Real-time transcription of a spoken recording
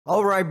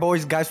Alright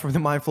boys, guys from the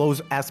MineFlows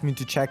asked me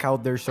to check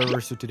out their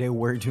server, so today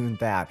we're doing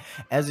that.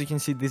 As you can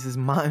see, this is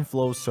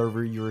MineFlows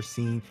server. You're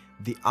seeing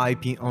the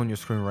IP on your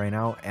screen right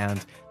now,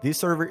 and this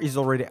server is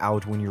already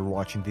out when you're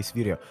watching this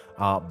video.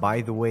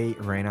 By the way,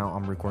 right now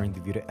I'm recording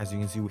the video. As you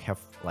can see, we have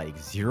like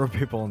 0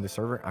 people on the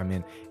server. I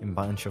mean, a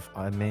bunch of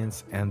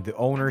admins and the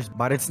owners,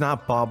 but it's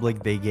not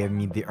public. They gave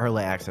me the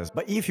early access.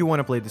 But if you want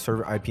to play the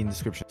server, IP in the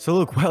description. So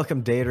look,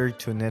 welcome Daiter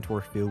to a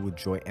network filled with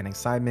joy and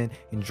excitement.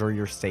 Enjoy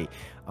your stay.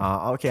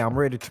 Okay, I'm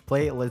ready to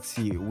play. Let's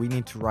see. We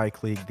need to right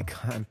click the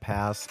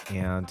compass,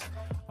 and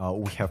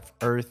we have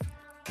Earth,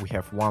 we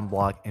have one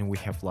block, and we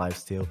have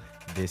lifesteal.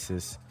 This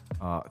is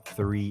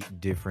 3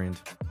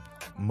 different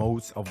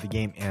modes of the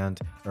game, and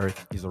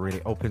Earth is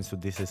already open, so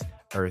this is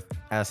Earth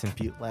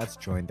SMP. Let's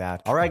join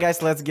that. All right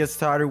guys, let's get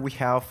started. We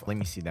have, let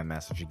me see that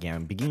message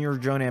again. Begin your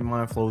journey at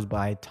MineFlows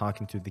by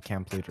talking to the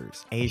camp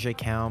leaders. Asia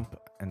camp,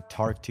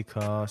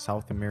 Antarctica,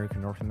 South America,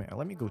 North America.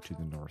 Let me go to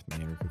the North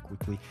America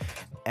quickly.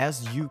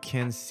 As you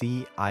can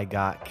see, I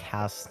got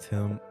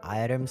custom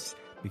items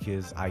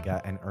because I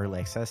got an early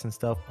access and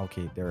stuff.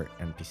 Okay, there are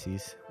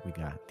NPCs. We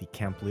got the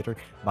camp leader,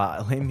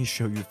 but let me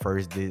show you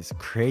first these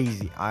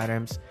crazy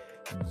items.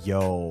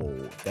 Yo,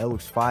 that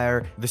looks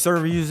fire. The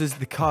server uses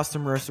the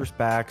custom restores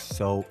pack,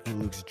 so it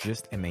looks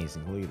just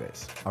amazing. Look at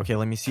this. Okay,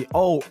 let me see.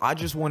 Oh, I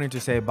just wanted to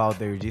say about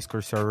their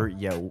Discord server.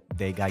 Yeah,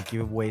 they got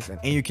giveaways,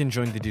 and you can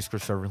join the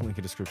Discord server. Link in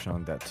the description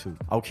on that too.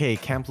 Okay,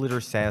 camp leader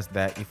says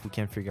that if we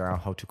can figure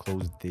out how to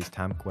close these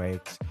time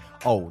quakes.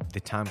 Oh, the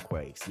time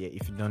quakes. Yeah,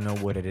 if you don't know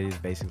what it is,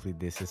 basically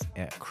this is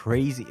a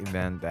crazy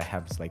event that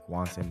happens like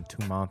once in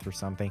 2 months or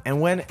something.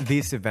 And when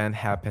this event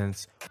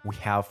happens, we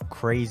have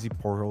crazy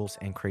portals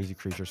and crazy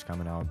creatures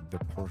coming out the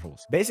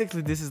portals.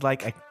 Basically, this is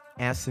like a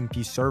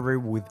SMP server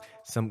with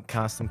some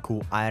custom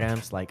cool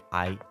items like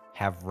I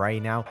have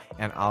right now,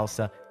 and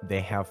also they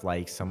have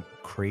like some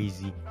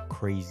crazy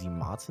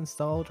mods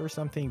installed or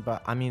something.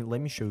 But I mean, let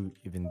me show you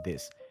even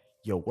this.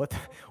 Yo,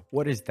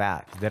 what is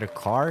that? Is that a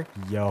car?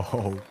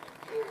 Yo,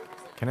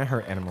 can I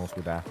hurt animals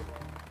with that?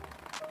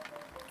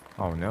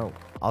 Oh no.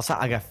 Also,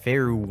 I got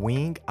fairy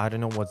wing. I don't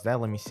know what's that.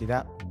 Let me see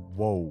that.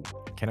 Whoa,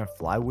 can I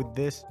fly with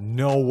this?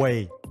 No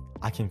way,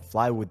 I can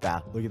fly with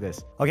that. Look at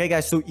this. Okay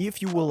guys, so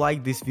if you will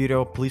like this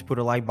video, please put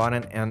a like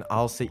button, and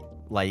I'll say,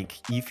 like,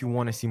 if you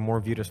want to see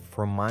more videos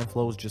from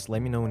MineFlows, just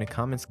let me know in the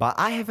comments. But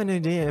I have an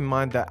idea in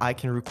mind that I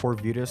can record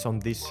videos on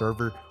this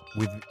server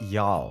with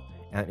y'all,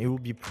 and it will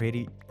be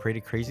pretty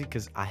crazy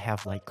because I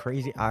have like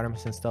crazy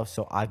items and stuff,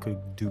 so I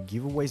could do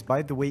giveaways.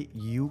 By the way,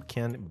 you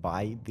can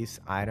buy these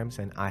items,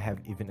 and I have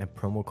even a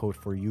promo code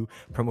for you.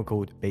 Promo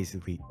code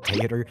basically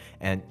Daiter,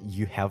 and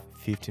you have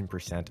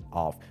 15%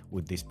 off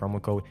with this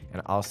promo code.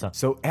 And also,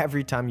 so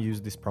every time you use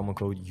this promo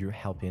code, you're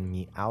helping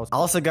me out.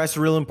 Also guys,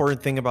 a real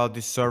important thing about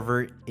this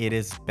server, it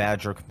is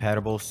Bedrock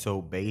compatible,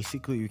 so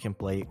basically you can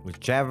play with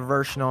Java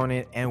version on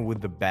it and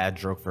with the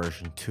Bedrock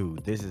version too.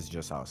 This is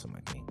just awesome,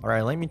 I think. All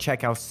right, let me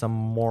check out some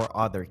more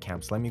other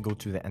camps. Let me go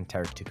to the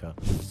Antarctica.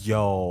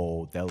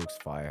 Yo, that looks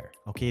fire.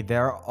 Okay,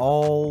 they're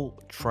all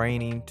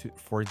training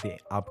for the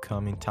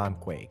upcoming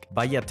timequake.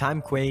 But yeah,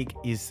 timequake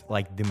is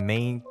like the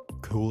main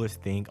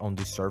coolest thing on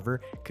this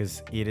server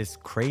because it is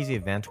crazy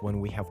event when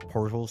we have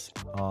portals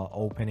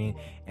opening,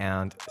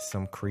 and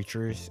some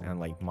creatures and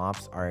like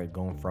mobs are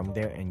going from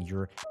there, and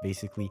you're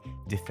basically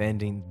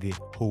defending the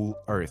whole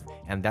Earth.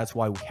 And that's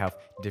why we have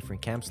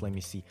different camps. Let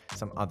me see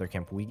some other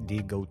camp. We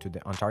did go to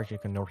the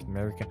Antarctica, North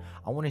America.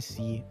 I want to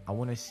see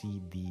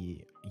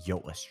the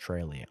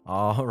Australia.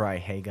 All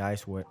right, hey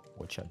guys, what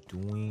y'all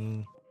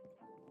doing?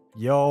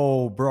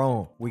 Yo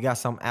bro, we got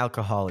some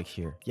alcoholic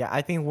here. Yeah,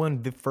 I think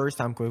when the first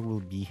time quake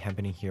will be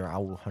happening here, I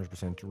will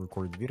 100%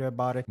 record the video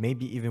about it,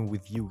 maybe even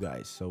with you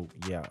guys. So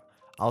yeah,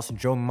 also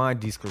join my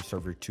Discord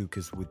server too,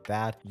 because with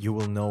that you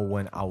will know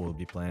when I will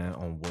be playing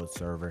on what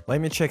server.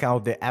 Let me check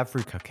out the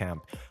Africa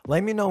camp.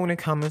 Let me know in the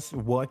comments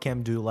what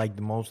camp do you like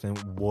the most and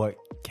what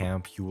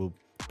camp you will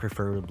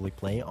preferably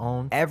play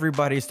on.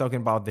 Everybody's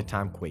talking about the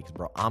time quakes,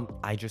 bro.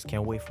 I just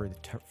can't wait for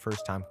the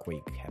first time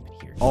quake happen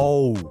here.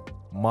 Oh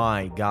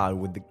my god,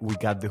 we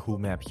got the whole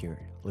map here.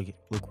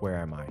 Look where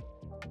am I?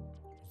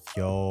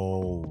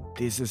 Yo,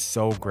 this is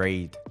so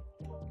great.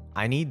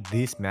 I need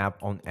this map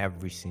on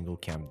every single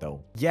camp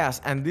though.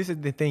 Yes, and this is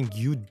the thing,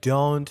 you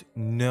don't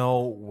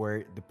know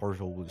where the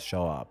portal will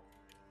show up.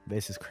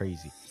 This is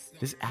crazy.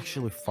 This is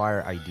actually a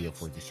fire idea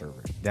for the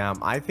server.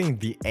 Damn, I think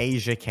the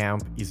Asia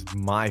camp is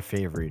my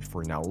favorite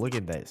for now. Look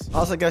at this.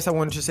 Also guys, I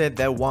wanted to say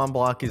that one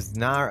block is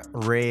not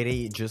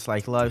ready, just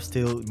like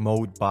lifesteal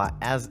mode, but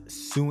as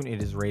soon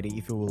it is ready,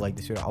 if you would like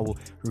this video, I will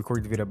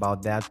record the video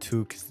about that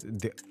too, because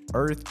the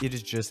Earth, it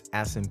is just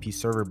SMP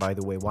server, by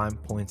the way,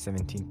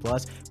 1.17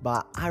 plus,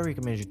 but I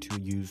recommend you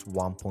to use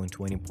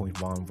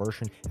 1.20.1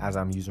 version as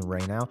I'm using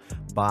right now.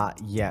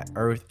 But yeah,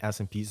 Earth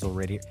SMP is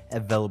already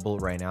available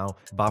right now,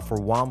 but for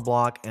one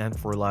block and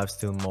for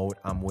lifesteal mode,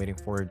 I'm waiting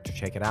for it to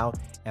check it out.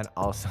 And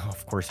also,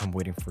 of course, I'm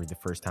waiting for the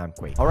first time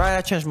quake. All right,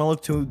 I changed my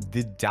look to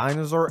the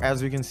dinosaur,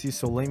 as you can see.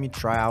 So let me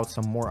try out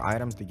some more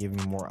items. They give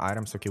me more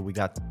items. Okay, we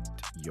got,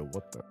 yo,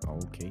 what the,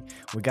 okay,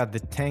 we got the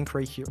tank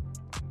right here.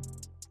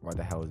 Why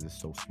the hell is this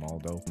so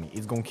small though? I mean,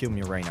 it's gonna kill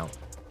me right now.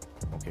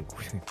 Okay.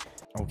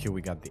 Okay,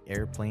 we got the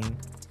airplane.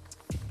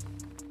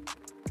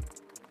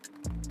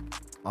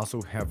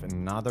 Also have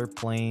another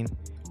plane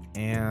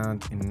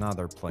and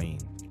another plane.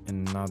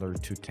 Another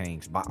 2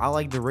 tanks. But I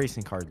like the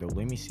racing car though.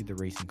 Let me see the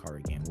racing car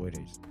again. What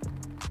is?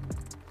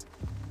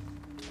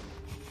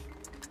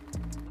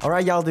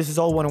 Alright y'all, this is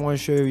all what I want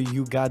to show you.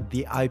 You got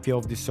the IP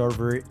of the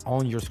server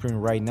on your screen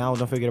right now.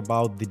 Don't forget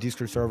about the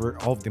Discord server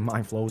of the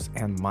MineFlows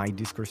and my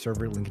Discord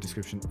server, link in the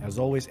description as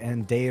always.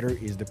 And Daiter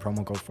is the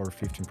promo code for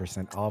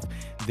 15% off.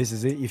 This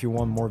is it. If you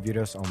want more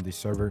videos on this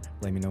server,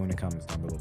 let me know in the comments down below.